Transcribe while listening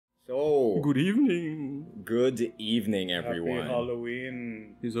Good evening. Good evening, everyone. Happy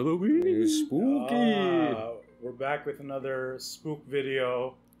Halloween. It's Halloween. It's spooky. We're back with another spook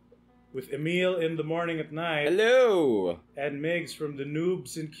video with Emil in the morning at night. Hello. And Migs from the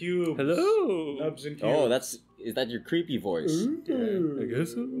Noobs and Cubes. Hello. Nubs and Cubes. Oh, is that your creepy voice? I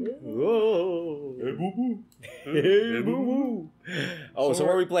guess so. Whoa. Hey, boo boo. Hey, boo boo. Oh, so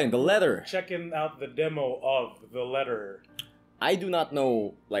what are we playing? The Letter. Checking out the demo of The Letter. I do not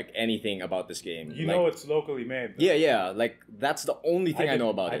know anything about this game. You know it's locally made. Yeah. That's the only thing I know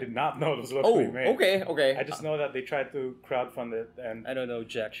about I it. did not know it was locally made. Okay. I just know that they tried to crowdfund it, and I don't know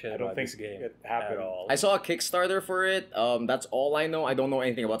jack shit about this game it happened at all. I saw a Kickstarter for it. That's all I know. I don't know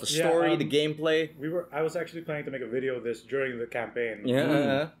anything about the story, the gameplay. I was actually planning to make a video of this during the campaign.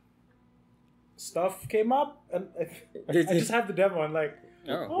 Yeah. Stuff came up, and I just have the demo, and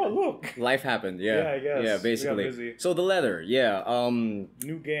oh look, Life happened. Yeah. I guess. Yeah, We got basically. busy. So The Letter. Yeah.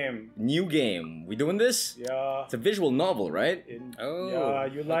 New game. New game. We doing this? Yeah. It's a visual novel, right? Yeah,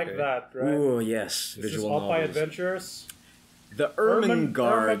 you like that, right? Oh yes, This visual is Alpine novels. Adventures. The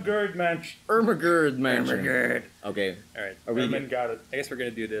Ermengarde. Ermengarde Mansion. Ermengarde. Okay. All right. Are we? Ermengarde. I guess we're gonna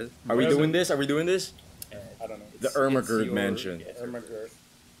do this. Are we doing this? Are we doing this? I don't know. The Ermengarde Mansion. Ermengarde.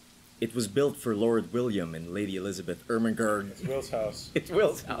 It was built for Lord William and Lady Elizabeth Ermengarde. It's Will's house. It's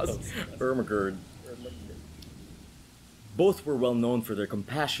Will's house. Ermengarde. Both were well known for their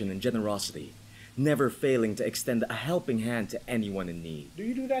compassion and generosity, never failing to extend a helping hand to anyone in need. Do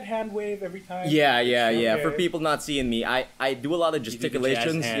you do that hand wave every time? Yeah. Okay. For people not seeing me, I do a lot of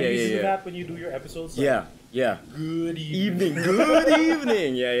gesticulations. jazz Yeah, hands. You do yeah. that when you do your episodes. Yeah. Good Evening. Good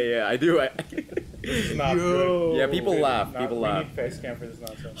evening. Yeah. I do. This is not good. Yeah, people laugh. We need face cam for this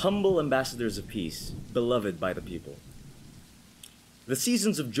nonsense. Humble ambassadors of peace, beloved by the people. The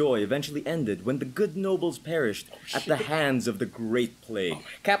seasons of joy eventually ended when the good nobles perished at the hands of the Great Plague.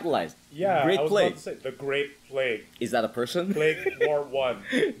 Capitalized. Yeah, Great I was Plague. about to say the Great Plague. Is that a person? Plague War One.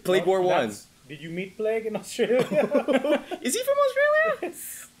 Plague War One. Did you meet Plague in Australia? Is he from Australia?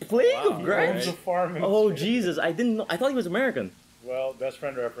 Yes. Plague Wow, of Grapes? Owns a farm in Oh Australia. Jesus! I didn't know. I thought he was American. Well, best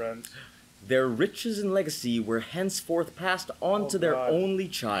friend reference. Their riches and legacy were henceforth passed on to their God. only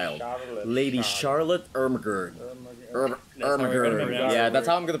child, Charlotte. Lady Charlotte Ermengarde. That's how we're gonna Ermengarde. pronounce Yeah, it. that's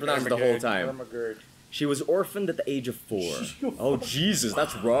how I'm gonna pronounce it the whole Ermengarde. time. Ermengarde. She was orphaned at the age of 4. Oh Jesus,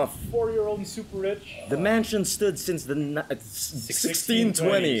 that's rough. 4-year-old and super rich. The mansion stood since the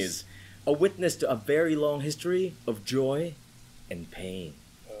 1620s, a witness to a very long history of joy and pain.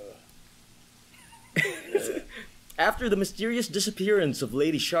 After the mysterious disappearance of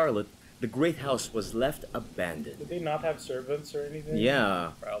Lady Charlotte, the great house was left abandoned. Did they not have servants or anything?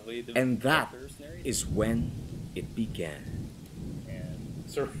 Yeah, Probably the and that mercenaries. is when it began.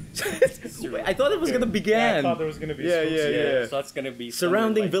 So, I thought it was gonna begin. Yeah, I thought there was gonna be. Yeah, spooks. yeah. So that's gonna be Surrounding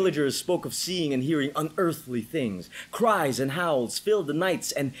thunder, lightning. villagers spoke of seeing and hearing unearthly things. Cries and howls filled the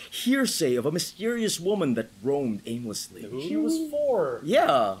nights, and hearsay of a mysterious woman that roamed aimlessly. She was 4.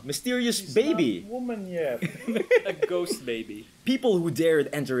 Yeah, mysterious She's baby. not a woman yet. A ghost baby. People who dared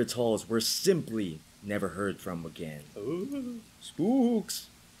enter its halls were simply never heard from again. Ooh. Spooks!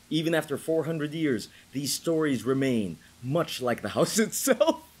 Even after 400 years, these stories remain, much like the house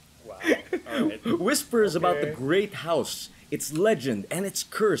itself. Wow. All right. Whispers about the Okay. great house, its legend, and its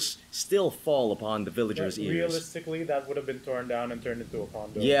curse still fall upon the villagers' But ears. realistically, that would have been torn down and turned into a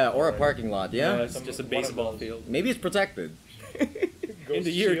condo. Yeah, or a Right? parking lot, yeah? It's just a baseball field. Maybe it's protected. In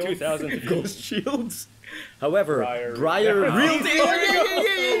the year Ghost 2000. Ghost shields. However, Briar- Briar Yeah. Realty.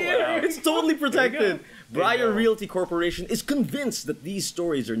 Wow. It's totally protected. Briar go. Realty Corporation is convinced that these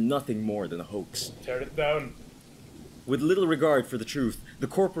stories are nothing more than a hoax. Tear it down. With little regard for the truth, the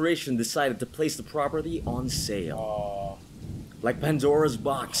corporation decided to place the property on sale. Like Pandora's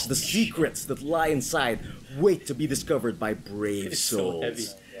box, the secrets that lie inside wait to be discovered by brave It's so souls. heavy.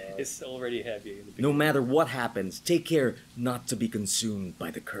 It's already heavy. In the No beginning. matter what happens, take care not to be consumed by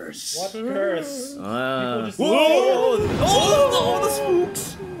the curse. What curse? Ah. just- Whoa! Oh, the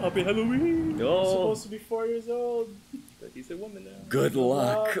spooks! Happy Halloween. I'm Oh, supposed to be 4 years old. But he's a woman now. good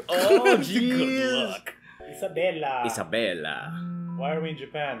luck. luck. Oh, Good jeez. luck. Isabella. Isabella. Why are we in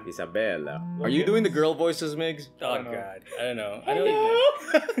Japan? Isabella. Are you doing the girl voices, Migs? Oh don't know. God. I don't know. I don't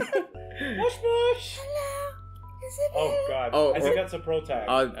even. Mush mush. Hello. Oh God. Oh, I think or- that's a pro tag.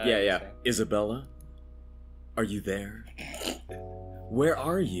 Yeah. so. Isabella? Are you there? Where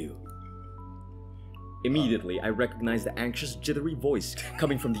are you? Immediately, I recognized the anxious, jittery voice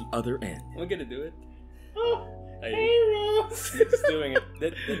coming from the other end. We're gonna do it. Oh, Hey. hey Rose. He's doing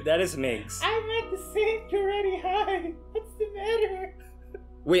it. That is Migs. I'm at the St. Already. Hi. What's the matter?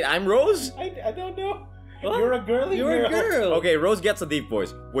 Wait, I'm Rose? I don't know. What? You're a girly You're a girl. Okay, Rose gets a deep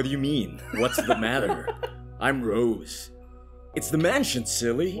voice. What do you mean? What's the matter? I'm Rose. It's the mansion,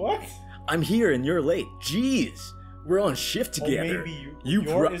 silly. What? I'm here and you're late. Jeez. We're on shift Or together. maybe You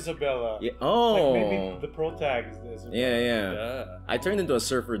you're pro- Isabella. Yeah. Oh. Like maybe the protagonist is Isabella. Yeah. Yeah. I turned into a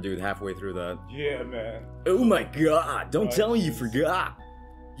surfer dude halfway through that. Yeah, man. Oh my god, don't Oh, tell me you jeez. forgot.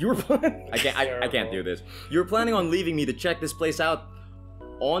 You were I can't Terrible. do this. You were planning on leaving me to check this place out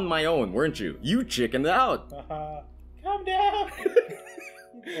on my own, weren't you? You chickened out. Calm down.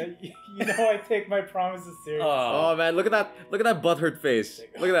 You know I take my promises seriously. Oh man, look at that butthurt face.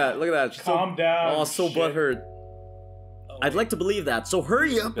 Look at that. She's Calm down. Oh, so shit. butthurt. I'd like to believe that. So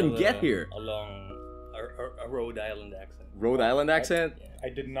hurry up and get here. Along a Rhode Island accent. Rhode Island accent? I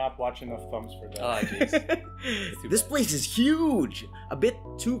did not watch enough thumbs for that. Ah, jeez. This place is huge. A bit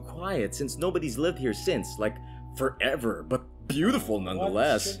too quiet since nobody's lived here since, like forever, but beautiful What?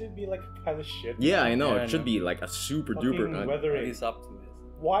 nonetheless. Should it be like a pile of shit? Yeah, I know. Yeah, I it should know. be like a super Fucking duper. weathering. He's up to this.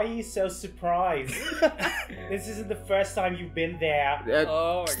 Why are you so surprised? This isn't the first time you've been there.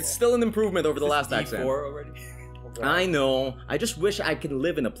 Oh my it's god. still an improvement over the This last is accent. D4 already. I know. I just wish I could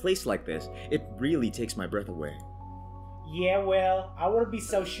live in a place like this. It really takes my breath away. Yeah, well, I wouldn't be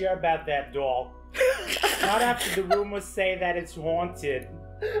so sure about that doll. Not after the rumors say that it's haunted.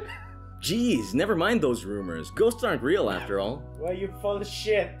 Jeez, never mind those rumors. Ghosts aren't real after all. Well, you're full of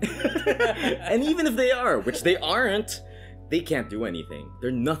shit. And even if they are, which they aren't, they can't do anything.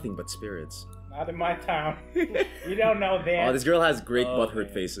 They're nothing but spirits. Not in my town. You don't know that. Oh, this girl has great Oh, butthurt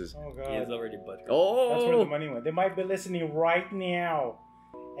man. faces. Oh, He is God. already butthurt. That's where the Oh! money went. They might be listening right now.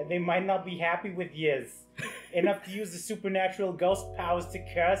 And they might not be happy with yous. Enough to use the supernatural ghost powers to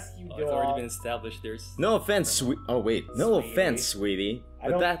curse you, Oh, it's dog. already been established. There's. No offense, sweet. Oh wait, no Sweetie. offense, sweetie. I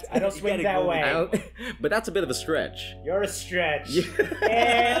don't You swing gotta that go way. I don't- but that's a bit of a stretch. You're a stretch.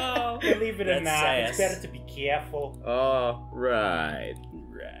 Yeah. Yeah, believe it or That's not, it's sass. better to be careful. Oh, right.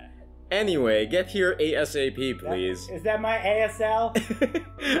 Right. Anyway, get here ASAP, please. Is that my ASL?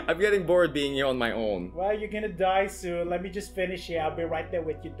 I'm getting bored being here on my own. Well, you're gonna die soon. Let me just finish here. I'll be right there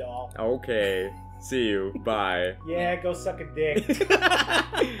with you, doll. Okay. See you. Bye. Yeah, go suck a dick.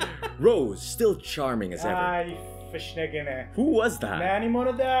 Rose, still charming as ever. Ay, verschniggene. Who was that? Nani mo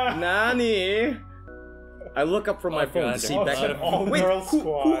na da? Nani? I look up from my Oh, phone God, to see Oh, Becca. it's an all-girl Wait,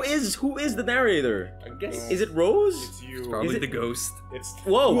 squad. who is the narrator? I guess Is it Rose? It's you. probably Is it- the ghost. It's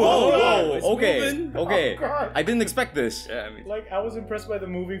Whoa, Whoa, it's okay, moving. okay. Oh, God. I didn't expect this. Yeah, I mean. Like, I was impressed by the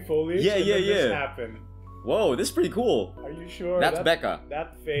moving foliage. Yeah, and yeah, then this yeah. happened. Whoa, this is pretty cool. Are you sure? That's that, Becca.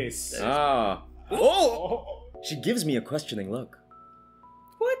 That face. Ah. Oh! Oh, She gives me a questioning look.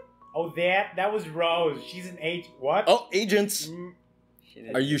 oh, that was Rose. She's an agent. What? Oh, agents! Mm,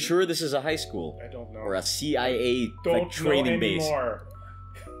 Are you sure this is a high school? I don't know. Or a CIA Don't like training know base? anymore.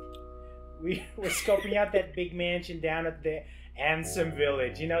 We're scoping out that big mansion down at the Ansem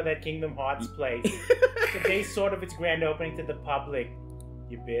Village. You know, that Kingdom Hearts place. Today's sort of its grand opening to the public.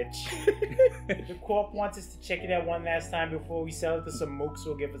 You bitch. The corp wants us to check it out one last time before we sell it to some mooks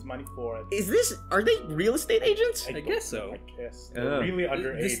who'll give us money for it. Are they real estate agents? I don't guess so. know, I guess. They're really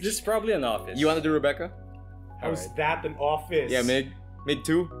underage. This is probably an office. You want to do Rebecca? How's Alright. that an office? Yeah, Mig. Mig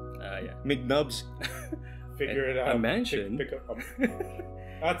 2? Yeah. Mig Nubs. Figure it A out. mansion? Pick up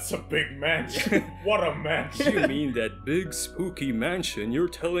That's a big mansion. What a mansion. You mean that big spooky mansion you're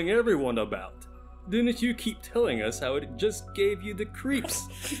telling everyone about? Didn't you keep telling us how it just gave you the creeps?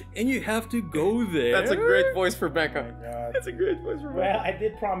 And you have to go there? That's a great voice for Oh my Becca. God. That's a great voice for Well, Becca. I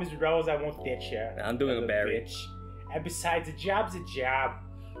did promise Rose I won't ditch her. I'm doing As a Barry. bitch. And besides, a job's a job.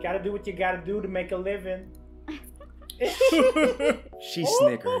 Gotta do what you gotta do to make a living. She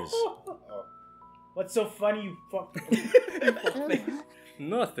snickers. What's so funny, you fuck?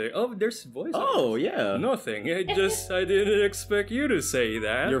 Nothing. Oh, there's voice. Oh, yeah. Nothing. I didn't expect you to say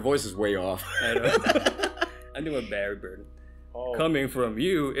that. Your voice is way off. I know. I'm doing a Barry Bird. Oh, Coming from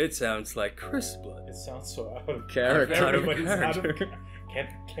you, it sounds like Chris Blood. it sounds so out of Character. Out of Everybody's out of character.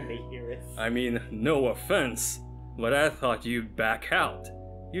 Can they hear it? I mean, no offense, but I thought you'd back out.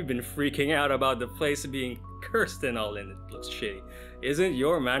 You've been freaking out about the place being cursed and all, and it looks shitty. Isn't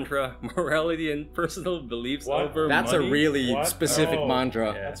your mantra morality and personal beliefs What? over That's money? a really What? specific Oh.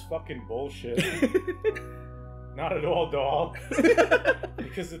 mantra. Yeah. That's fucking bullshit. Not at all, doll.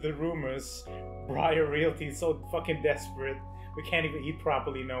 Because of the rumors, Briar Realty is so fucking desperate. We can't even eat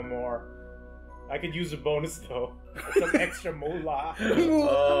properly no more. I could use a bonus though. Some extra moolah.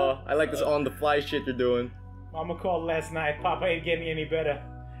 Oh, I like this on the fly shit you're doing. Mama called last night. Papa ain't getting any better.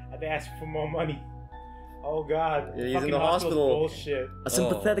 I'd ask for more money. Oh God. Yeah, he's in Fucking the hospital's hospital. Bullshit. A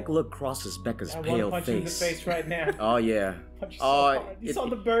sympathetic look crosses Becca's I want pale to punch him in the face. face right now. Oh yeah. Punch you so hard. You it- saw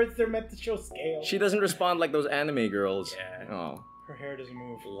the birds, they're meant to show scale. She doesn't respond like those anime girls. Yeah. Oh. Her hair doesn't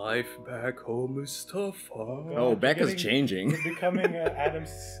move. Life back home is tough, huh? God, Oh, you're Becca's getting- changing. You're becoming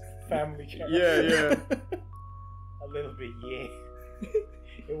Adam's family character. Yeah. A little bit, yeah.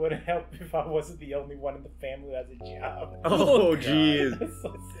 It wouldn't help if I wasn't the only one in the family who has a job. Oh, God. jeez. That's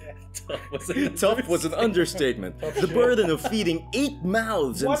so sad. Tough was an understatement. Tough The shit. burden of feeding 8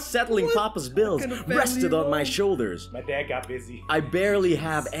 mouths and What? settling Papa's bills kind of family rested on you my are? shoulders. My dad got busy. I barely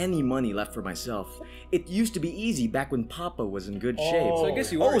have any money left for myself. It used to be easy back when Papa was in good shape. Oh. So I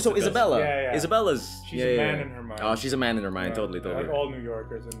guess you Oh, are so the best. Isabella. Yeah, yeah. Isabella's. She's a man in her mind. Oh, she's a man in her mind. Yeah, Totally. Like all New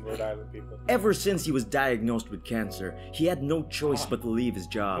Yorkers and Rhode Island people. Ever since he was diagnosed with cancer, he had no choice but to leave his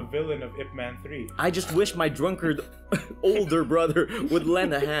The job. villain of Ip Man 3. I just wish my drunkard older brother would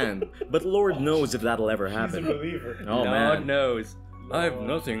lend a hand, but Lord knows if that'll ever He's a happen. believer. Oh God man. knows. I've Lord.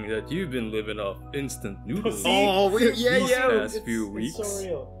 nothing that you've been living off instant noodles. See? Oh, yeah, These yeah. past few It's so weeks.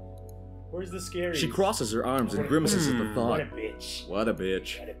 real. Where's the scary? She crosses her arms and grimaces at the What thought. a bitch. What a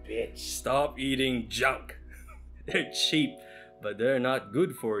bitch. What a bitch. Stop eating junk. They're cheap, but they're not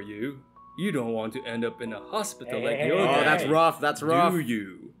good for you. You don't want to end up in a hospital like Hey, your Oh, dad. that's rough. That's rough. Do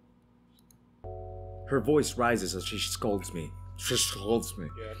you? Her voice rises as she scolds me. She scolds me.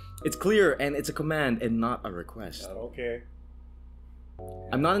 Yeah. It's clear and it's a command and not a request. Okay.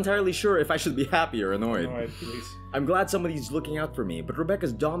 I'm not entirely sure if I should be happy or annoyed. Alright, please. I'm glad somebody's looking out for me, but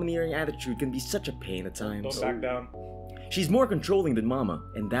Rebecca's domineering attitude can be such a pain at times. Don't back down. She's more controlling than Mama,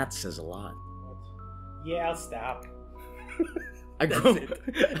 and that says a lot. What? Yeah, I'll stop. I grumbled.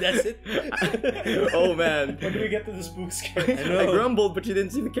 That's it. Oh man. When do we get to the spook scare? I grumbled, but she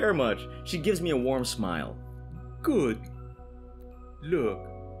didn't seem to care much. She gives me a warm smile. Good. Look,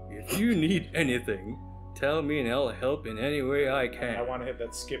 if you need anything, tell me and I'll help in any way I can. I want to hit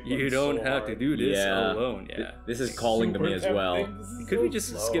that skip button You don't so have hard. to do this Yeah. alone. Yeah. This is calling to me as well. tempting. This is Could so we just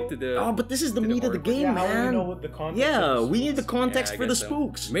slow. skip to the? Oh, but this is the To the meat of the horror. game, Yeah, how do we know man. what the context Yeah, of we need the spooks? context I for the guess so.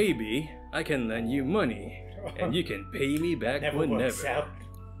 spooks. Maybe I can lend you money, and you can pay me back Never whenever. works out.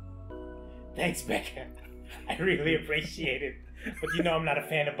 Thanks, Becca. I really appreciate it. But you know I'm not a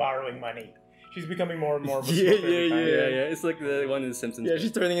fan of borrowing money. She's becoming more and more of a Yeah, smoker every yeah, time. Yeah. It's like the one in The Simpsons. Yeah,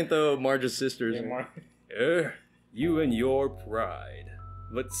 she's turning into Marge's sisters. Yeah, more- You and your pride.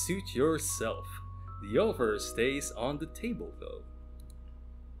 But suit yourself. The offer stays on the table, though.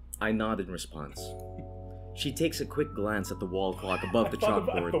 I nod in response. She takes a quick glance at the wall clock above the I thought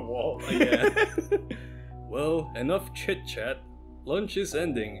about chalkboard. the wall. Yeah. Well, enough chit chat. Lunch is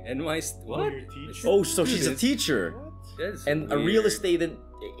ending, and my what? your teacher? Oh, so she's a Students. teacher. What? That's And a weird. real estate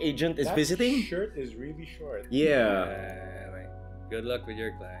agent is That visiting? shirt is really short. Yeah. Right. Good luck with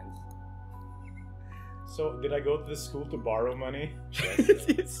your clients. So, did I go to the school to borrow money?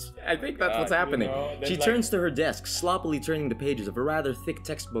 I think that's what's happening. You know, then, She like- turns to her desk, sloppily turning the pages of a rather thick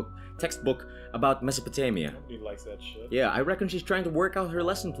textbook about Mesopotamia. Nobody likes that shit. Yeah, I reckon she's trying to work out her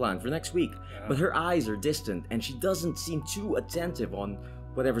lesson plan for next week, Yeah. but her eyes are distant and she doesn't seem too attentive on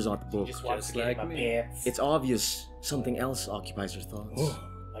whatever's on the book. Just wants Just to get like in my me. pants. It's obvious something else occupies her thoughts.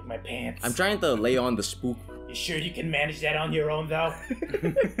 like my pants. I'm trying to lay on the spook. You sure you can manage that on your own, though?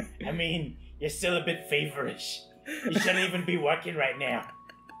 I mean, you're still a bit favorish. You shouldn't even be working right now.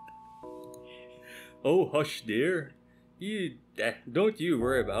 Oh, hush, dear. Don't you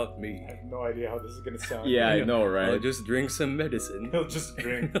worry about I me. have no idea how this is gonna sound. Yeah, I know, I'll right? just drink some medicine. He'll just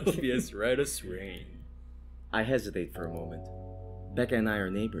drink. It'll be as right as rain. I hesitate for a moment. Becca and I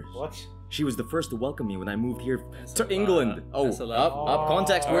are neighbors. What? She was the first to welcome me when I moved here That's to a England. lot. That's a lot. Up,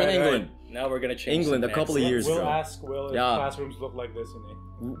 context, we're in Alright, England. alright. Now we're gonna change England, some a couple of accents. years We'll ago. ask Will if Yeah. classrooms look like this in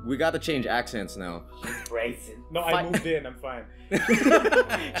it. We gotta change accents now. Brazen. No, I Fi- moved in. I'm fine.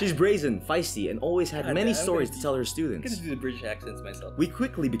 She's brazen, feisty, and always had God, many I'm stories gonna- to tell her I'm students. gonna do the British accents myself. We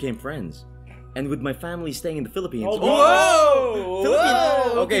quickly became friends. And with my family staying in the Philippines. Oh, Whoa! Philippine,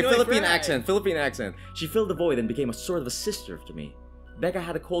 Whoa! okay, Pinoy Philippine pride. accent, Philippine accent. She filled the void and became a sort of a sister to me. Becca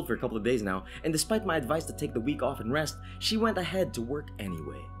had a cold for a couple of days now, and despite my advice to take the week off and rest, she went ahead to work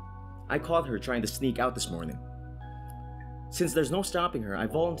anyway. I caught her trying to sneak out this morning. Since there's no stopping her, I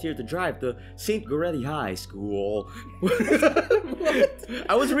volunteered to drive to St. Goretti High School.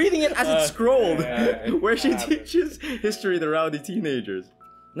 I was reading it as it scrolled, where she teaches history to rowdy teenagers.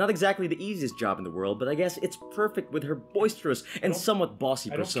 Not exactly the easiest job in the world, but I guess it's perfect with her boisterous and somewhat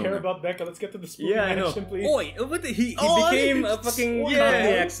bossy I don't persona. care about Becca. Let's get to the spooky Yeah, I know. mansion, please. Oi! What the, he Oh, became I- a fucking yeah,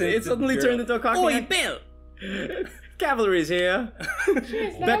 Cockney accent. it suddenly girl. turned into a Cockney Oi, accent. Bill! Cavalry's here.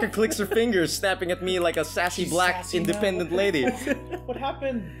 Becca clicks her fingers, snapping at me like a sassy She's black sassy now. independent lady. What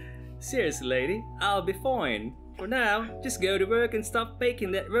happened? Seriously, lady, I'll be fine. For now, just go to work and stop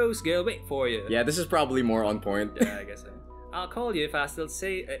making that Rose girl wait for you. Yeah, this is probably more on point. Yeah, I guess so. I'll call you if I still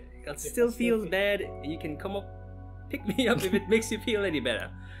say it still feels bad. You can come up, pick me up if it makes you feel any better.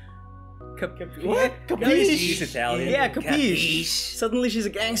 What? Capiche? She's Italian. Yeah, capiche. Suddenly she's a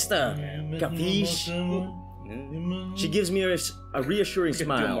gangster. Capiche? She gives me a reassuring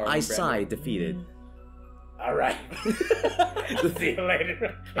smile. I sigh, defeated. Alright. See you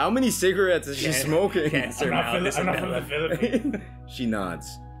later. How many cigarettes is she smoking? Cancer I'm not from the Philippines. She nods.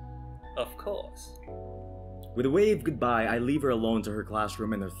 Of course. With a wave goodbye, I leave her alone to her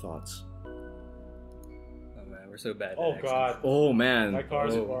classroom and her thoughts. Oh man, we're so bad. at Oh accents. god. Oh man. My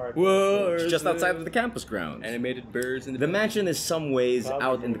car's parked. Whoa! It's just outside of the campus grounds. Animated birds in The mansion is some ways Probably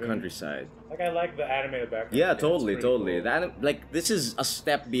out in the moving. countryside. Like I like the animated background. Yeah, It's totally, pretty totally. cool. That like this is a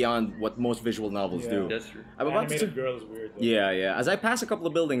step beyond what most visual novels Yeah. do. That's true. I'm about to. Animated girl is weird though. Yeah, yeah. As I pass a couple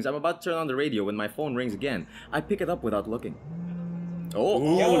of buildings, I'm about to turn on the radio when my phone rings again. I pick it up without looking.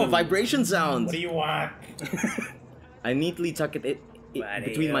 Oh, vibration sounds. What do you want? I neatly tuck it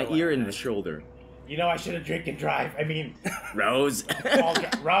between my ear and the shoulder. You know I shouldn't drink and drive. I mean, Rose.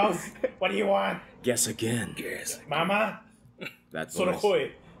 Rose, what do you want? Guess again. Mama? That's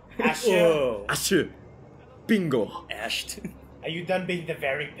Sorokoy. Asha? Whoa! Ashu. Bingo. Ashton. Are you done being the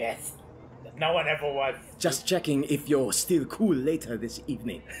very best? That no one ever was. Just checking if you're still cool later this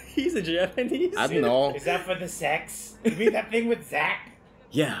evening. He's a Japanese. I don't know. Is that for the sex? You mean that thing with Zach?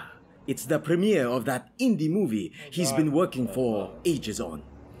 Yeah, it's the premiere of that indie movie he's God. been working for ages on.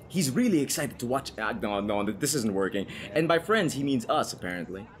 He's really excited to watch. No, this isn't working. And by friends, he means us,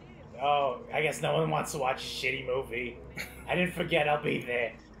 apparently. Oh, I guess no one wants to watch a shitty movie. I didn't forget I'll be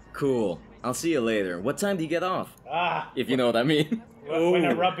there. Cool. I'll see you later. What time do you get off? Ah, If you know what I mean. when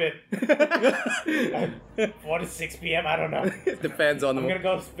I rub it. 4 to 6 p.m., I don't know. Depends on I'm gonna the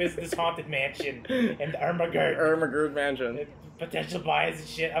go visit this haunted mansion in Ermagerd. Ermagerd Mansion. Potential buyers and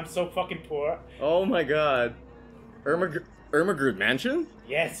shit. I'm so fucking poor. Oh my god. Ermagerd Mansion?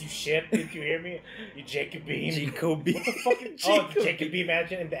 Yes, you shit. Did you hear me? You Jacobine. Jacoby. Oh, the Jacobine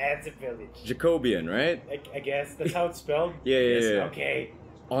mansion in the Anson village. Jacobian, right? I guess that's how it's spelled. Yeah, yeah. Okay,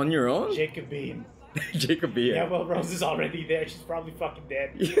 On your own? Jacobine. Jacobian. Yeah, well, Rose is already there. She's probably fucking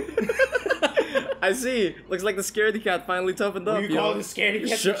dead. I see. Looks like the scaredy cat finally toughened up. What you call the scaredy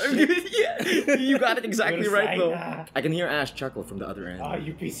cat? Sure. Yeah, you got it exactly Good right though. sign, I can hear Ash chuckle from the other end. Oh,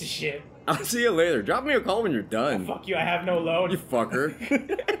 you piece of shit. I'll see you later. Drop me a call when you're done. Fuck you, I have no loan. You fucker.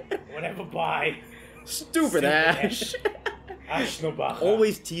 Whatever, bye. Stupid Ash. Ash no baja.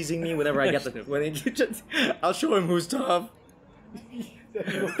 Always teasing me whenever I get the. I'll show him who's tough.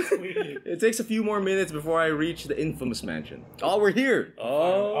 It takes a few more minutes before I reach the infamous mansion. Oh, we're here!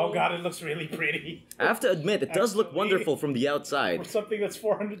 Oh god, it looks really pretty. I have to admit, it does look Actually- wonderful from the For outside. something that's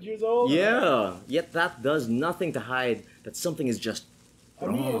 400 years old? Yeah, yet that does nothing to hide that something is just I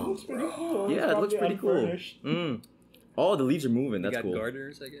mean, it wrong. looks pretty cool. Yeah, it looks pretty cool. Unfurnished. Oh, the leaves are moving. That's got cool.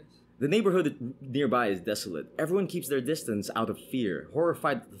 gardeners, I guess. The neighborhood nearby is desolate. Everyone keeps their distance out of fear,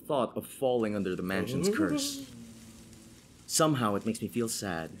 horrified at the thought of falling under the mansion's curse. Somehow it makes me feel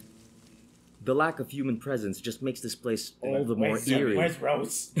sad. The lack of human presence just makes this place all the more eerie. Where's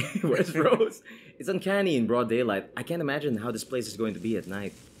Rose? Where's Rose? It's uncanny in broad daylight. I can't imagine how this place is going to be at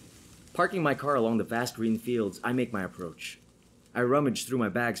night. Parking my car along the vast green fields, I make my approach. I rummage through my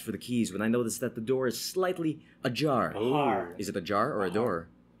bags for the keys when I notice that the door is slightly ajar. Hard. Is it a jar or a door?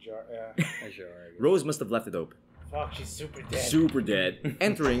 Yeah. Sure. Rose must have left it open. Fuck, she's super dead. Super dead.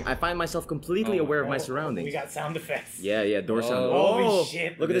 Entering, I find myself completely aware of my surroundings. We got sound effects. Yeah, door sound. Holy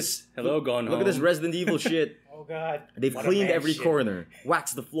shit. Look at this. Hello, gone Look at this home. Resident Evil shit. Oh god. They've What a cleaned every mansion. corner,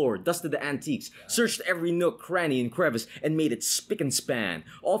 waxed the floor, dusted the antiques, searched every nook, cranny, and crevice, and made it spick and span,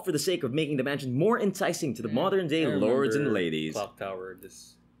 all for the sake of making the mansion more enticing to the modern-day I lords and remember ladies. Clock tower.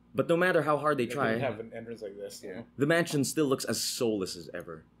 This. But no matter how hard they They try, didn't have an entrance like this. Yeah. the mansion still looks as soulless as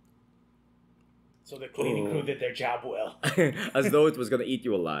ever. So the cleaning crew did their job well. As though it was gonna eat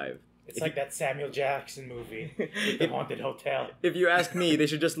you alive. It's like that Samuel Jackson movie, with the haunted hotel. If you ask me, they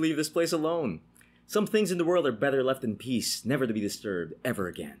should just leave this place alone. Some things in the world are better left in peace, never to be disturbed ever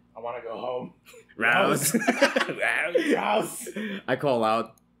again. I want to go home. Rouse! Rouse! I call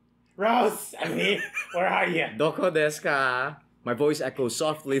out, Rouse! I mean, where are you? Doko desu ka? My voice echoes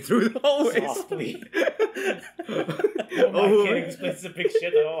softly through the hallways. Softly. Oh my kidding, this place is a big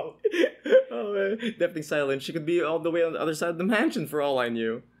shit at all. Oh man, deafening silence. She could be all the way on the other side of the mansion for all I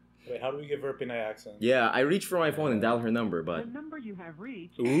knew. Wait, how do we give her a Pinay accent? Yeah, I reach for my phone and dial her number, but The number you have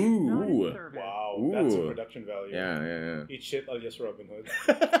reached Ooh. is not in service. Wow, that's a Ooh. production value. yeah. Eat shit, I'll just Robin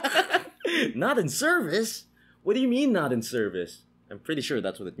Hood. Not in service? What do you mean not in service? I'm pretty sure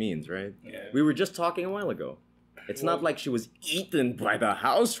that's what it means, right? Yeah. We were just talking a while ago. It's not like she was eaten by the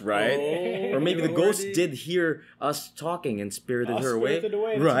house, right? Oh, Or maybe the you ghost already- did hear us talking and spirited her away. Spirited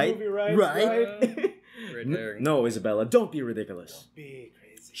away. It's a Right? movie, right? Right? Red herring. No, Isabella, don't be ridiculous. Be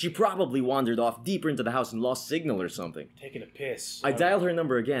crazy. She probably wandered off deeper into the house and lost signal or something. Taking a piss. I dialed her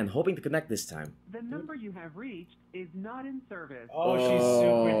number again, hoping to connect this time. The number you have reached is not in service. Oh, she's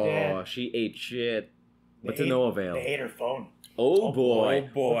super dead. She ate shit. But They to no ate- avail. They ate her phone. Oh Oh, boy.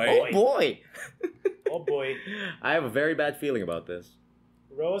 boy. Oh boy. Oh boy. I have a very bad feeling about this.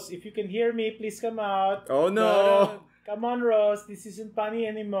 Rose, if you can hear me, please come out. Oh no. Come on, Rose. This isn't funny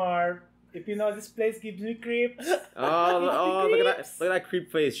anymore. If you know this place gives me creeps. Oh, look at that. Look at that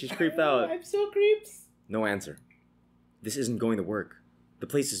creep face. She's creeped out. I'm so creeps. No answer. This isn't going to work. The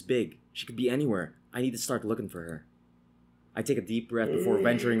place is big. She could be anywhere. I need to start looking for her. I take a deep breath before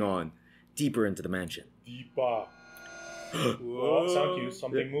venturing on, deeper into the mansion. Deepa. Oh, sound cue.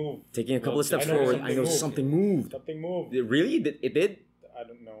 Something moved. Taking a couple of steps I know forward, something I know moved. something moved. Something moved. It really? It did? I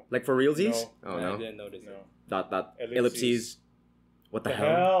don't know. Like for realsies? No. Oh I no. didn't notice No. it. Dot. Ellipses. Ellipses. What the The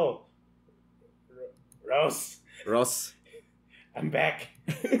hell? hell? Rose, Ross. I'm back.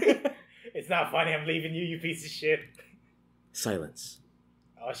 It's not funny. I'm leaving you, you piece of shit. Silence.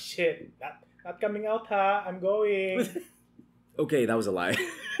 Oh shit. Not coming out, huh? I'm going. Okay, that was a lie.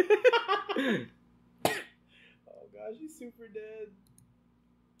 Oh gosh, she's super dead.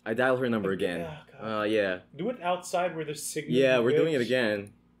 I dial her number again. Oh, Yeah. Do it outside where there's signal. Yeah, you we're doing it bitch.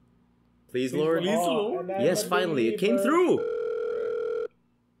 again. Please, Please, Lord. oh, and I'm Yes, a finally, it came believer. through.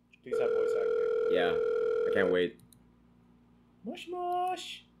 Please have voice acting. Yeah, I can't wait. Mosh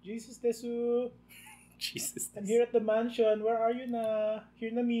mosh. Jesus desu. Jesus. I'm here at the mansion. Where are you na?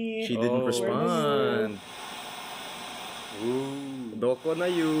 Here na mi. She didn't Oh. respond. Ooh. Doko na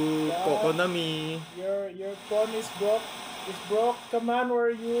yu, Yeah. koko na mi. Your phone is broke. It's broke. Come on, where are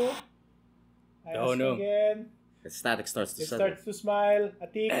you? I Oh, ask no. again. The static starts to It settle. starts to smile.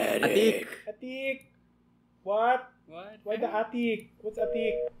 Atik. Atik. Atik. What? What? Why the Atik? What's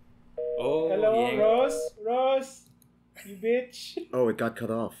Atik? Oh, Hello, yeah. Rose? Rose? You bitch. Oh, it got cut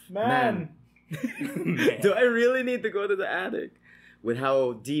off. Man. Do I really need to go to the attic? With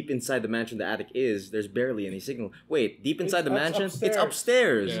how deep inside the mansion the attic is, there's barely any signal. Wait, deep inside the That's mansion? It's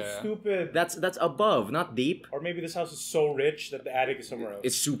upstairs. upstairs. Yeah. Stupid. That's above, not deep. Or maybe this house is so rich that the attic is somewhere else.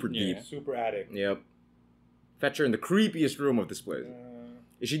 It's super Yeah. deep. super attic. Yep. Fetch her in the creepiest room of this place.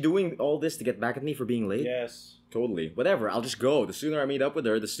 Is she doing all this to get back at me for being late? Yes. Totally. Whatever, I'll just go. The sooner I meet up with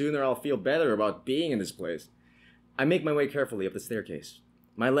her, the sooner I'll feel better about being in this place. I make my way carefully up the staircase.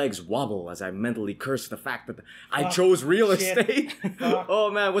 My legs wobble as I mentally curse the fact that I Fuck. chose real Shit. estate. Fuck. Oh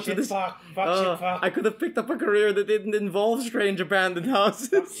man, what's Shit, with this? fuck. Fuck, shit, fuck. I could have picked up a career that didn't involve strange abandoned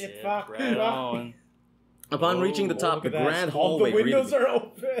houses. Shit, Yeah, fuck. right Fuck. on. Upon Oh, reaching the top, Look the at that. grand All hallway the windows greeted me. are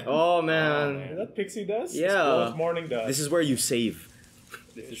open. Oh man. Is that pixie dust? Yeah. It's morning dust. This is where you save.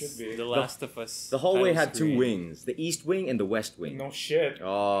 This It is should be. The Last of Us. The hallway title had two screen. wings, the east wing and the west wing. No shit.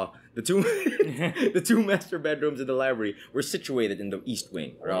 The two the two master bedrooms in the library were situated in the east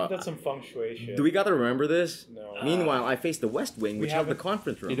wing. That's some feng shui shit. Do we gotta remember this? No. Meanwhile, I faced the west wing, We which held the haven't-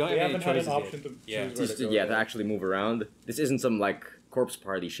 conference room. You don't We have any haven't had an choices option yet. to Yeah. choose where Just to go yeah, to yet. actually move around. This isn't some like corpse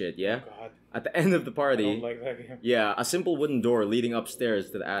party shit, yeah? God, At the end of the I party, don't like that game. yeah, a simple wooden door leading upstairs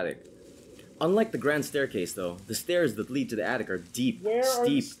to the attic. Unlike the grand staircase, though, the stairs that lead to the attic are deep, Where are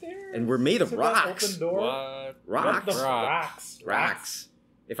the steep, stairs? and were made of Is it that rocks. Open door? What? Rocks. What the Rocks. rocks?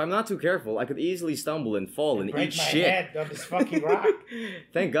 If I'm not too careful, I could easily stumble and fall and Break eat my shit. head on this fucking rock.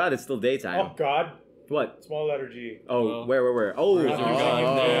 Thank God it's still daytime. Oh God, What? small letter G. Oh, Well, where? Oh, where's your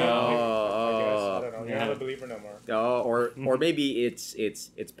God now? I guess I don't know. You're yeah. not a believer no more. or maybe it's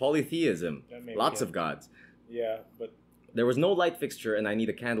polytheism. That may be Lots it. of gods. Yeah, but There was no light fixture, and I need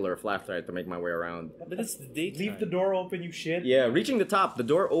a candle or a flashlight to make my way around. But it's the daytime. leave the door open, you shit. Yeah, reaching the top, the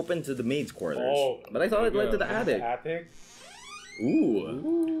door opened to the maid's quarters. Oh, but I thought it there led you to the go. attic. Attic. Ooh.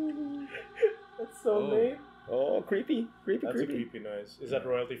 Ooh, that's so Oh. lame. Oh, creepy. That's a Creepy. creepy noise. Is that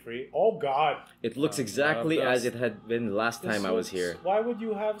royalty free? Oh God. It looks exactly dust. as it had been the last time This I was looks- here. Why would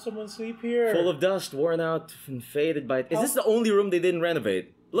you have someone sleep here? Full of dust, worn out, and faded by... Is How- this the only room they didn't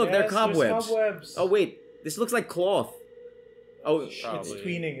renovate? Look, Yes, there are there's cobwebs. cobwebs. Oh, wait. This looks like cloth. Oh, Shh, it's Probably.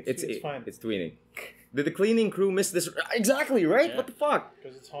 tweening. It's fine. It's tweening. Did the cleaning crew miss this? Exactly, right? Yeah. What the fuck?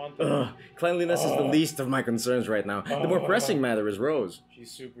 Because it's haunted. Ugh, cleanliness is the Oh. least of my concerns right now. The more Oh. pressing matter is Rose.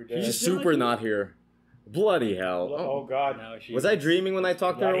 She's super dead. She's super not here. Bloody hell. Oh God. Now she Was I dreaming when I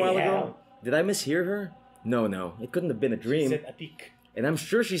talked to her a while Bloody ago? hell. Did I mishear her? No. It couldn't have been a She dream. said Atik. And I'm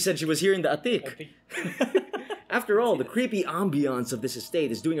sure she said she was here in the attic. Atik. After all, the creepy ambiance of this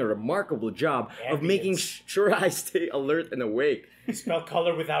estate is doing a remarkable job of making sure I stay alert and awake. You spell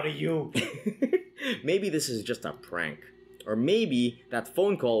color without a U. Maybe this is just a prank. Or maybe that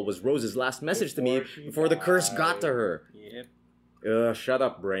phone call was Rose's last message to me before the curse got to her. Yep. Shut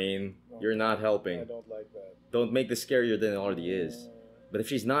up, brain. You're not helping. I don't like that. Don't make this scarier than it already is. But if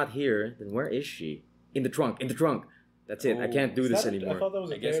she's not here, then where is she? In the trunk, in the trunk. That's it. I can't do this I anymore. thought that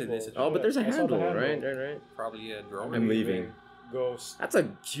was a I guess it table. is. Oh, but there's a I saw the handle, right? Probably a drawer. I'm leaving. Ghost. That's a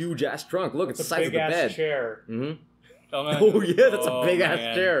huge ass trunk. Look, it's the It's a size of big the ass bed. chair. Mm-hmm. Oh, man. Oh yeah, that's a Oh, big ass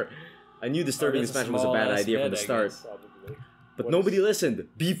man. chair. I knew disturbing that's this a mansion was a bad small-ass idea from bed, the I start. guess. Probably. But What nobody is- listened.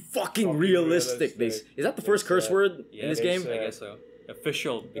 Be fucking Fucking realistic. realistic. Is that the first curse word in this they game? said- I guess so.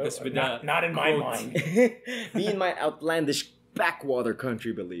 Official, because with not in my quote. mind. Me and my outlandish backwater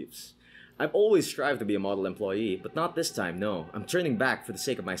country beliefs. I've always strived to be a model employee, but not this time, no. I'm turning back for the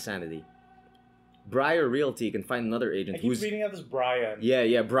sake of my sanity. Briar Realty can find another I agent keep who's... reading out this Brian.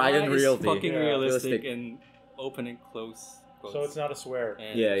 Yeah, Brian Why is Realty. fucking Yeah. realistic Realistic. and open and close. Quotes. So it's not a swear.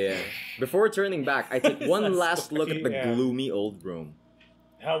 And- Yeah. Before turning back, I take one That's last look at the yeah. gloomy old room.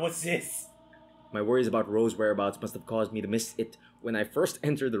 What's this? My worries about Rose's whereabouts must have caused me to miss it when I first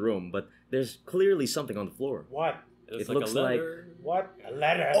entered the room, but there's clearly something on the floor. What? It's It looks a letter. What? A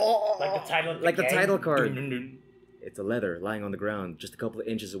letter? Oh! Like the title of Like the game? title Dun, card. dun, dun. It's a letter lying on the ground, just a couple of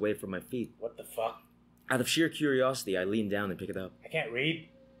inches away from my feet. What the fuck? Out of sheer curiosity, I lean down and pick it up. I can't read.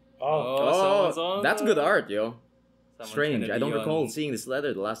 Oh, someone's on that's the- good art, yo. Someone's Strange. gonna I don't be recall on- seeing this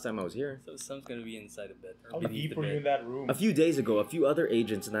letter the last time I was here. So someone's gonna be inside the bed. Or How beneath deep the were you bed. in that room? A few days ago, a few other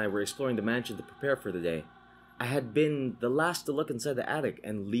agents and I were exploring the mansion to prepare for the day. I had been the last to look inside the attic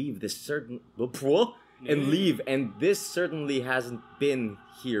and leave, and this certainly hasn't been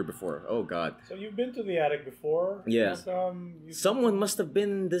here before. Oh god. So you've been to the attic before? Yeah. How come you Someone must have been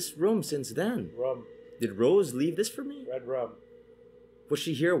in this room since then. rum, Did Rose leave this for me? red rum. Was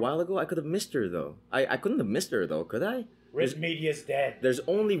she here a while ago? I could have missed her though. I couldn't have missed her though, could I? Riz Media's dead. There's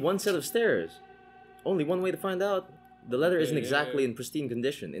only one set of stairs. Only one way to find out. The letter isn't exactly in pristine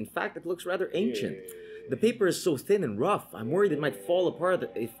condition. In fact, it looks rather ancient. The paper is so thin and rough. I'm worried it might fall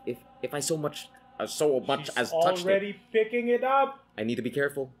apart if I so much She's as touched it. already picking it up. I need to be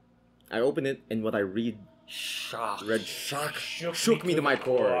careful. I open it and what I read Shock. shook me to my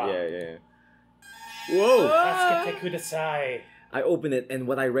core. Yeah. Whoa! Tasukete kudasai. I open it and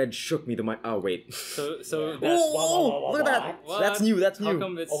what I read shook me to my. Oh wait. So Oh, that's look at that! What? That's new. That's How new.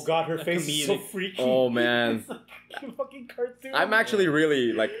 come it's Oh god, her a face is so comedic? freaky. Oh man, It's like a fucking cartoon. I'm actually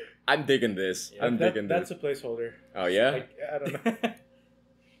really like. I'm digging this. Yeah, I'm digging That's this. a placeholder. Oh yeah. Like, I don't know.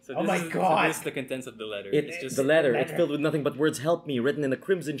 So Oh this my is, God. So this is the contents of the letter. It's just the letter. It's letter. filled with nothing but words. Help me, written in a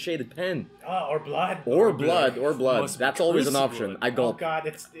crimson shaded pen. Or blood. Or blood. Must be That's always an crucible. option. I Oh gulp. god,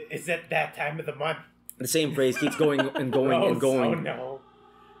 is it that time of the month? The same phrase keeps going and going and Gross. going. Oh no.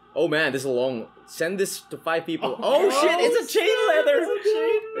 Oh man, this is a long. Send this to 5 people. Oh, Oh shit! It's a chain letter.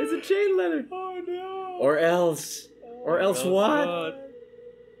 It's It's a chain letter. Oh no. Or else. Or else what?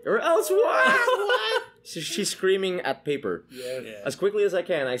 Or else what? She's screaming at paper. Yes. Yeah. As quickly as I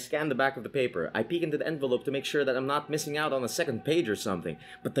can, I scan the back of the paper. I peek into the envelope to make sure that I'm not missing out on a second page or something.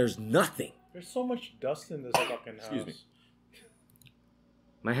 But there's nothing. There's so much dust in this fucking house. Excuse me.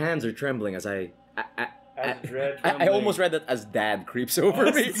 My hands are trembling as I Dread. I almost read that as Dad creeps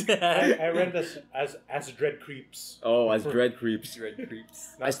over me. I read this as Dread creeps. Oh, as dread creeps. Dread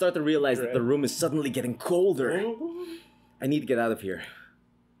creeps. I start to realize that the Dread. room is suddenly getting colder. I need to get out of here.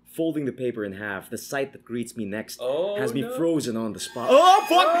 Folding the paper in half, the sight that greets me next Oh, has me no. frozen on the spot. Oh,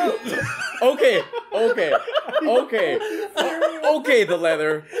 fuck! Okay. Okay, the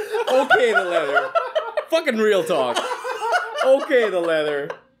letter. Fucking real talk. Okay, the letter.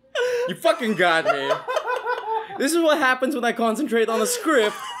 You fucking got me. This is what happens when I concentrate on a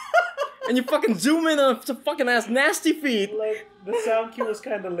script and you fucking zoom in on some fucking ass nasty feet. Like, the sound cue was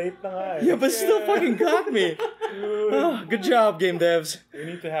kind of late na nga eh. Yeah, but still fucking got me. Dude, Oh, good job, game devs. we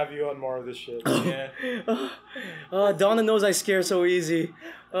need to have you on more of this shit. Yeah. Donna knows I scare so easy.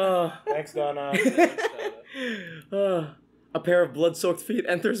 Thanks, Donna. A pair of blood-soaked feet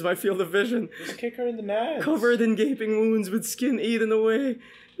enters my field of vision. Just kick her in the nuts. Covered in gaping wounds with skin eaten away.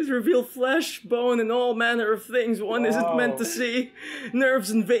 Is revealed flesh, bone, and all manner of things one isn't meant to see.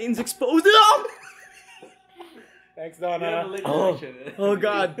 Nerves and veins exposed. Oh! Thanks, Donna. Oh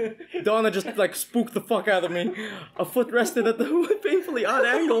god. Donna just like spooked the fuck out of me. A foot rested at the painfully odd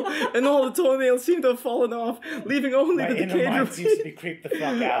angle, and all the toenails seemed to have fallen off, leaving only My the inner decayed mind remains seems to be creeped the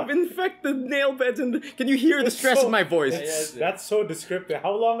fuck out. of infected nail beds. And can you hear the stress in my voice? That's so descriptive.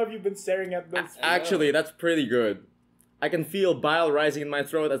 How long have you been staring at those? Actually, that's pretty good. I can feel bile rising in my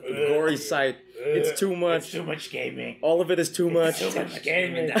throat at the gory sight. It's too much. It's too much gaming. All of it is too much. Too much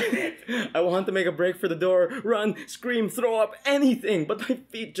gaming. I want to make a break for the door, run, scream, throw up, anything, but my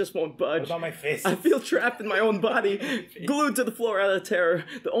feet just won't budge. What about my fists? I feel trapped in my own body, glued to the floor out of terror.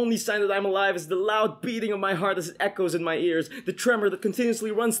 The only sign that I'm alive is the loud beating of my heart as it echoes in my ears, the tremor that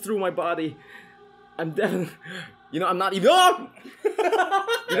continuously runs through my body. I'm definitely... You know, I'm not even... Oh!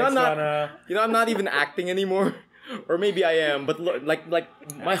 I'm not even acting anymore. Or maybe I am, but look, like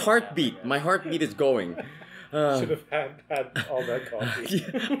my heartbeat is going. Should have had all that coffee.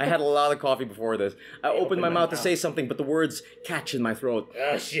 I had a lot of coffee before this. I opened my mouth to say something, but the words catch in my throat.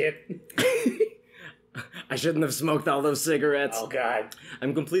 Oh shit! I shouldn't have smoked all those cigarettes. Oh god!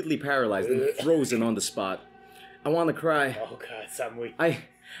 I'm completely paralyzed and frozen on the spot. I want to cry. Oh god, some weak.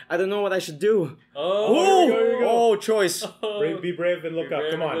 I don't know what I should do. Oh, here we go. Oh, choice. Be brave and look up.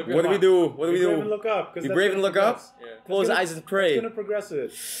 Come on. What do we do? What do we Be brave do? and look up. Be brave and look up? Yeah. Close eyes and pray. It's gonna progress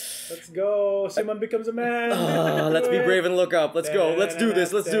it. Let's go. Simon becomes a man. Let's be brave and look up. Let's go. Let's do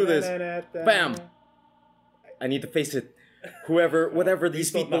this. Let's do this. Bam. I need to face it. Whatever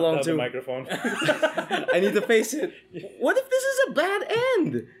these feet belong to. The microphone. I need to face it. What if this is a bad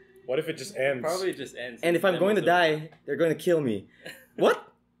end? What if it just ends? Probably just ends. And if I'm going to die, they're going to kill me. What?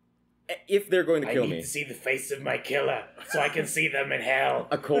 If they're going to kill I need me. to see the face of my killer, so I can see them in hell.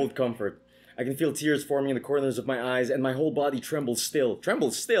 A cold comfort. I can feel tears forming in the corners of my eyes, and my whole body trembles still.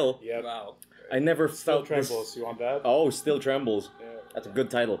 Trembles still? Yep. Wow. I never Still felt this. trembles. You want that? Oh, Still Trembles. Yeah. That's a good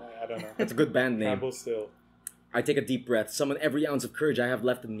title. I don't know. That's a good band name. Trembles still. I take a deep breath, summon every ounce of courage I have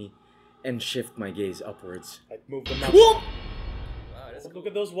left in me, and shift my gaze upwards. I move them up. Whoop! Wow, that's Look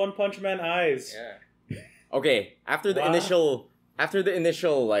at those One Punch Man eyes. Yeah. Okay, after the initial like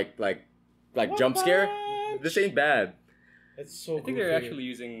jump scare, this ain't bad. It's so. I think they're actually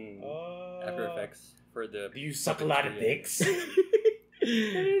using After Uh, Effects for the. Do you suck a lot of dicks?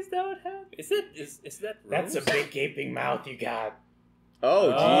 Please don't have. Is that? That's a Rose? big gaping mouth you got.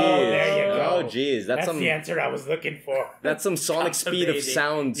 Oh, jeez. Oh, there you go. Oh, jeez. That's the answer I was looking for. That's some sonic speed of Captivating.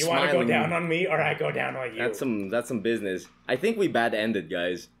 sound You want to smiling. go down on me, or I go down on you? That's some business. I think we bad ended,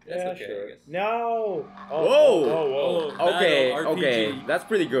 guys. That's yeah, okay, sure. I guess. No. Oh, Whoa! Oh, whoa. Okay, Battle okay, RPG. that's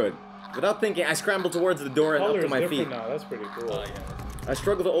pretty good. Without thinking, I scrambled towards the door and up Color to is my different feet. now. That's pretty cool. Oh yeah. I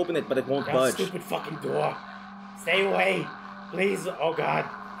struggle to open it, but it won't That budge. stupid fucking door. Stay away, please. Oh god.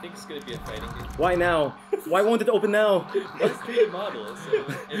 I think it's gonna be a fighting game. Why now? Why won't it open now? It's 3D model,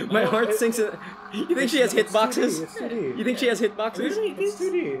 so My heart sinks in... You think she has It's hitboxes? 2D, it's 2D. You think she has hitboxes? Really? It's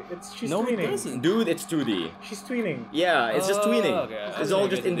 2D. She's No, it tweening. doesn't. Dude, it's 2D. She's tweening. Yeah, it's just tweening. Okay. It's all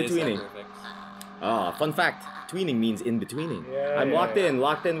just Maybe it is in-betweening. After Effects. Ah, fun fact. Tweening means in-betweening. Yeah, I'm yeah, locked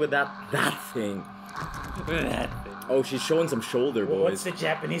in with that thing. Oh, she's showing some shoulder, Well, what's boys. the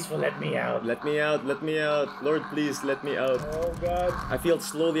Japanese for let me out? Let me out, let me out. Lord, please, let me out. Oh god. I feel it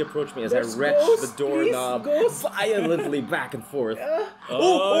slowly approach me as There's I wrench ghosts, the doorknob please, ghosts. violently back and forth. Ah.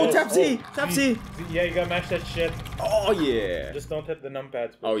 Oh, tap C! Tap C! Yeah, you gotta match that shit. Oh, yeah. Just don't hit the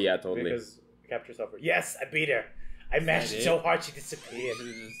numpads. Oh, yeah, totally. Because capture suffer. Yes, I beat her. I mashed it so hard she disappeared. This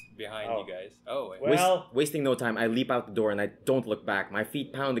is behind Oh. you guys. Oh wait. Well- Wasting no time, I leap out the door and I don't look back. My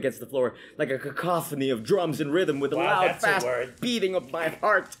feet pound against the floor like a cacophony of drums in rhythm with a Wow, loud, that's a fast word. beating of my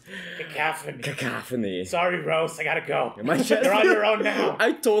heart. Cacophony. Cacophony. Sorry, Rose. I gotta go. My chest You're on your own now.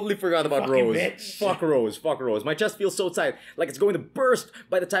 I totally forgot about Fucking Rose. bitch. Fuck Rose. Fuck Rose. My chest feels so tight, like it's going to burst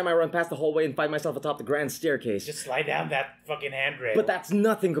by the time I run past the hallway and find myself atop the grand staircase. Just slide down that fucking handrail. But that's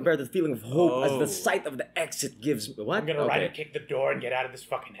nothing compared to the feeling of hope as Oh. the sight of the exit gives me. What? I'm gonna ride Okay. and kick the door and get out of this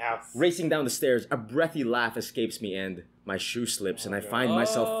fucking house. Racing down the stairs, a breathy laugh escapes me and my shoe slips and I find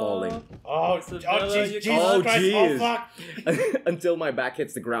myself falling. Oh, Isabella, jeez, you Jesus Oh, Christ. jeez. Oh, fuck. Until my back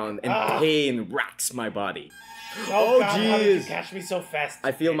hits the ground and Ah. pain racks my body. Oh, God, how did you jeez. catch me so fast?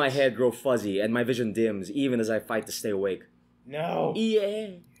 I feel my bitch? head grow fuzzy and my vision dims even as I fight to stay awake. No. Yeah.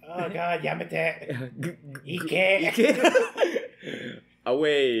 Oh, God, yamete. Ike. Ike.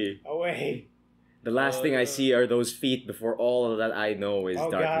 Away. Away. The last thing I see are those feet before all that I know is Oh,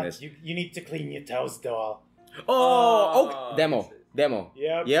 darkness. God, you need to clean your toes, doll. Oh, okay. Demo.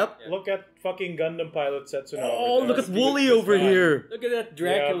 Yep. Yep. Look at fucking Gundam pilot Setsuno. Oh, over look there. at Wooly over here. Look at that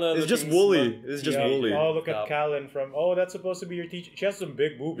Dracula. It's just looking Wooly. smug. It's just Yeah. Wooly. Oh, look at Stop. Callan from... Oh, that's supposed to be your teacher. She has some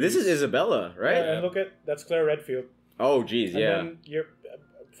big boobies. This is Isabella, right? Yeah, and look at... That's Claire Redfield. Oh, jeez, And yeah. then your...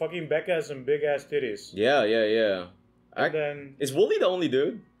 fucking Becca has some big-ass titties. Yeah. And then... Is Wooly the only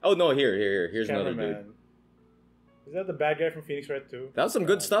dude? Oh, no, here. Here's another dude. Cameraman. Is that the bad guy from Phoenix Red 2? That was some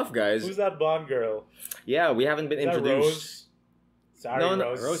good stuff, guys. Who's that blonde girl? Yeah, we haven't been Is that introduced. Rose? Sorry, No, no,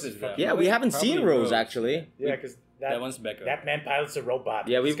 Rose. Rose is fucking- Yeah, we haven't Probably seen Rose, Rose. actually. Yeah, because That one's Becca. That man pilots a robot.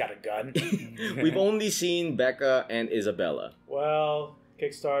 Yeah, He's we've- got a gun. We've only seen Becca and Isabella. Well,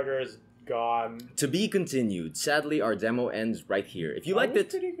 Kickstarter is gone. To be continued. Sadly, our demo ends right here. If you That liked was it,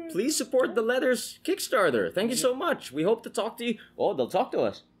 pretty good. please support the Letters Kickstarter. Thank you so much. We hope to talk to you. Oh, they'll talk to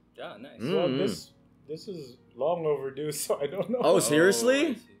us. Yeah, nice. Well, Mm. this is long overdue, so I don't know. Oh, seriously?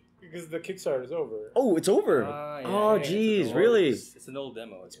 I see. Because the Kickstarter is over. Oh, it's over. Yeah, Oh, it's jeez, an old- really? It's an old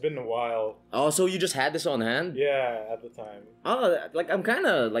demo. It's been a while. Oh, so you just had this on hand? Yeah, at the time. Oh, like I'm kind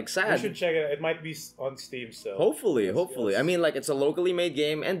of like You sad. should check it. It might be on Steam still. Hopefully, Yes, hopefully. yes. I mean, like it's a locally made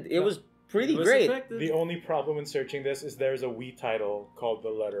game, and it was pretty It was great. effective. The only problem in searching this is there's a Wii title called The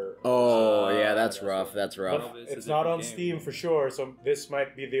Letter. Oh, yeah, that's that's rough. rough. That's But rough. It's a it's not on different Steam game. for sure, so this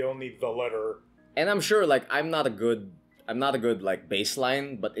might be the only The Letter. And I'm sure, like, I'm not a good like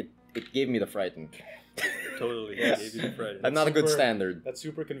baseline, but it gave me the frighten. Totally. Yes. Gave you the credit. I'm not a good Super- standard. That's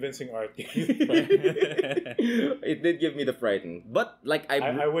super convincing art. It did give me the frighten, but like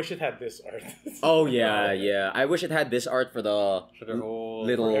I wish it had this art. Oh yeah, yeah. I wish it had this art for the For the whole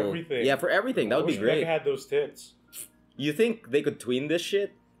little. For everything. Yeah, for everything. That I would be wish great. Becca had those tits. You think they could tween this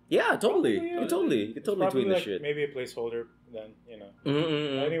shit? Yeah, totally. Probably, yeah. You totally It's tween probably this like shit. maybe a placeholder. Then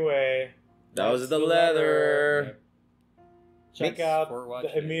Mm-mm-mm. Anyway, That was that's the leather. Check Mix out for the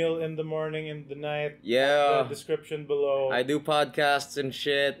watching. Emil in the morning and the night. Yeah. The description below. I do podcasts and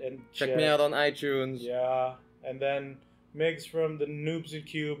shit. And Check me out on iTunes. Yeah, and then Migs from the Noobs and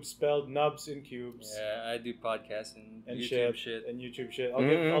Cubes, spelled Nubs and Cubes. Yeah, I do podcasts and, And YouTube shit, shit. and YouTube shit.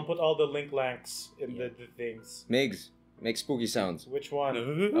 Mhm. I'll put all the link links in Yeah. the things. Migs, make spooky sounds. Which one?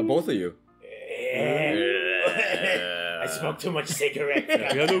 Both of you. I smoked too much cigarettes.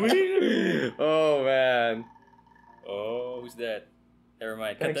 Oh man. Oh, who's that? Never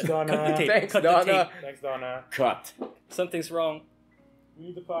mind. Thanks, cut Donna. the tape. Thanks, cut the Donna. tape. Thanks, Donna. Cut. Something's wrong. We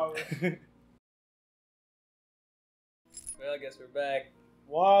need the power. Well, I guess we're back.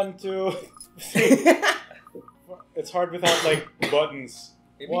 1, 2, 3. It's hard without like buttons.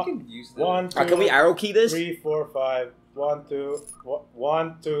 Maybe One- you can use the... 1, 2, Can we arrow key this? 3, 4, 5. 1, 2,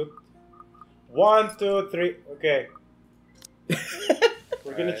 1, 2, 1, 2, 3. Okay.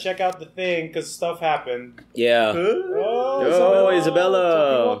 We're gonna Alright. check out the thing because stuff happened. Yeah. Oh, Oh,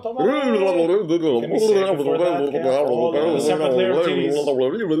 Isabella. Can we save it for that? Hold on, separate layer of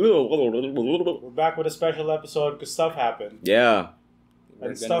titties. We're back with a special episode because stuff happened. Yeah. We're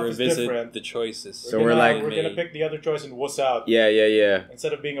And gonna stuff is revisit different. the choices. So we're like- we're gonna pick the other choice and wuss out Yeah, yeah, yeah.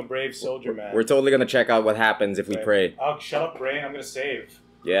 instead of being a brave soldier man. We're totally gonna check out what happens if we Right. pray. Oh, shut up, brain! I'm gonna save.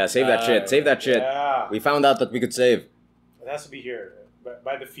 Yeah, save that shit. Save that shit. Yeah, We found out that we could save. it has to be here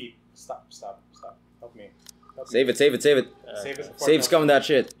by the feet. Stop! Help me! Help me. Save it, save it, save it. Save it. Save scum that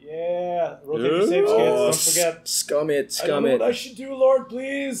shit. Yeah, rotate your saves, kids. Don't forget. Scum it, I don't scum know what I it. should do, Lord,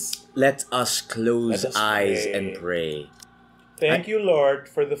 please. Let us close Let us eyes pray. and pray. Thank you, Lord,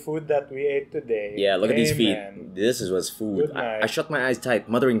 for the food that we ate today. Yeah, look at these feet. Amen. This was food. Good night. I shut my eyes tight,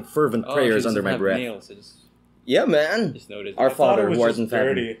 muttering fervent Oh, prayers she under doesn't my have breath. Nails. I Yeah, man. just noticed. Our I thought it Father, was who art just in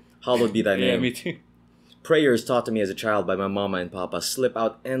heaven, dirty. hallowed be thy Yeah, name. me too. Prayers taught to me as a child by my mama and papa slip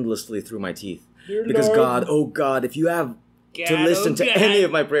out endlessly through my teeth. Dear Because Lord, God, oh God, if you have to listen to any of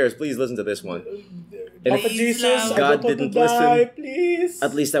my prayers, please listen to this one. And Papa if Jesus, God I don't want didn't to die, listen, please.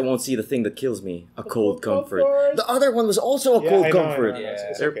 at least I won't see the thing that kills me, a cold comfort. comfort. The other one was also a Yeah, cold I know, comfort. I know,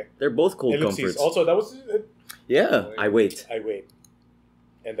 it's They're, okay. they're both cold Ellipses. comforts. Also, that was. Yeah, I wait. I wait,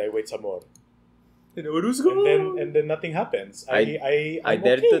 and I wait some more, And it was and then nothing happens. I I'm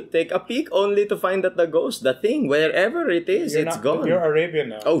dared okay. to take a peek only to find that the ghost, the thing, wherever it is, You're it's not- gone. You're Arabian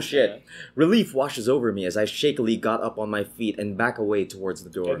now. Oh shit. Relief washes over me as I shakily got up on my feet and back away towards the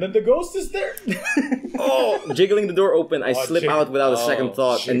door. And then the ghost is there. Oh! Jiggling the door open, I Oh, slip jig- out without a oh, second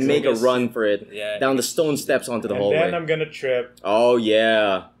thought and shit. make a Yes. run for it. Yeah. Down the stone steps onto the And hallway. then I'm gonna trip. Oh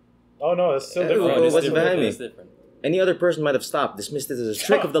yeah. Oh no, it's still Oh, different. oh, It's what's still behind different. me? It's different. Any other person might have stopped, dismissed it as a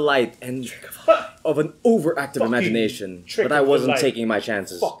trick of the light and of an overactive Fucking imagination. trick But I of the wasn't light. taking my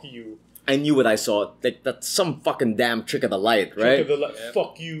chances. Fuck you. I knew what I saw. Like that's some fucking damn trick of the light, Trick right? of the Yep.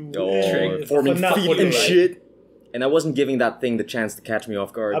 Fuck you. Oh, forming Monopoly. feet and shit. And I wasn't giving that thing the chance to catch me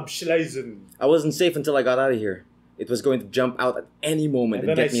off guard. Abschleisen. I wasn't safe until I got out of here. It was going to jump out at any moment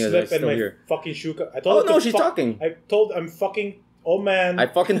And and, then I get me as I'm slip and still my here. fucking shoe. I Oh told her no, to she's fuck- talking. I told I'm fucking. Oh man. I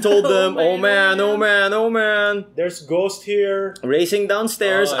fucking told them, oh man, oh man, oh man. There's ghost here. Racing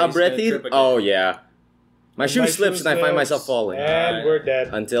downstairs, Oh, a he's gonna breathy. trip again. Oh yeah. My And shoe my slips shoe and I find slips, myself falling. And we're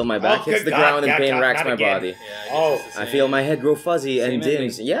dead. Until my back Oh, hits the God, ground and God, pain God, racks not my again. body. Yeah, I guess Oh, it's the I same. feel my head grow fuzzy Same and ending.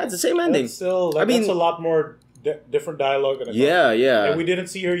 dims. Yeah, it's the same ending. That's still, I mean- that's a lot more different dialogue. Than I thought. Yeah, And yeah. we didn't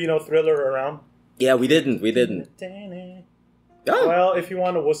see her, Thriller around. Yeah, we didn't. Oh. Well, if you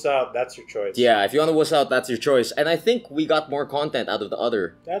want to wuss out, that's your choice. Yeah, if you want to wuss out, that's your choice. And I think we got more content out of the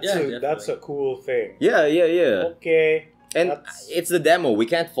other. That's Yeah, that's a cool thing. Yeah. Okay. And That's- it's the demo. We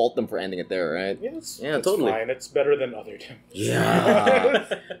can't fault them for ending it there, right? Yeah, it's totally. fine. It's better than other demos.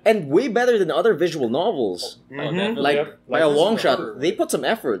 Yeah. And way better than other visual novels. Mhm. Like, Yep. by a Like, long this is shot, better. they put some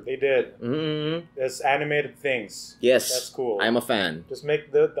effort. They did. Mm-hmm. There's animated things. Yes. That's cool. I'm a fan. Just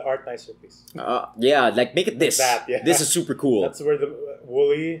make the art nicer, please. Yeah, like make it this. That, yeah. This is super cool. That's where the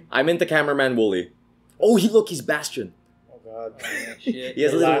Wooly. I'm into cameraman Wooly. Oh, he's Bastion. Oh god. Shit. He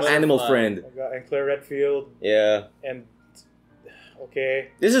has a The little last animal one. friend. Oh god. And Claire Redfield. Yeah. And okay.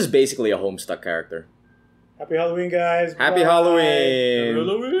 This is basically a Homestuck character. Happy Halloween, guys. Happy Bye. Halloween!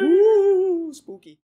 Halloween! Woo, spooky.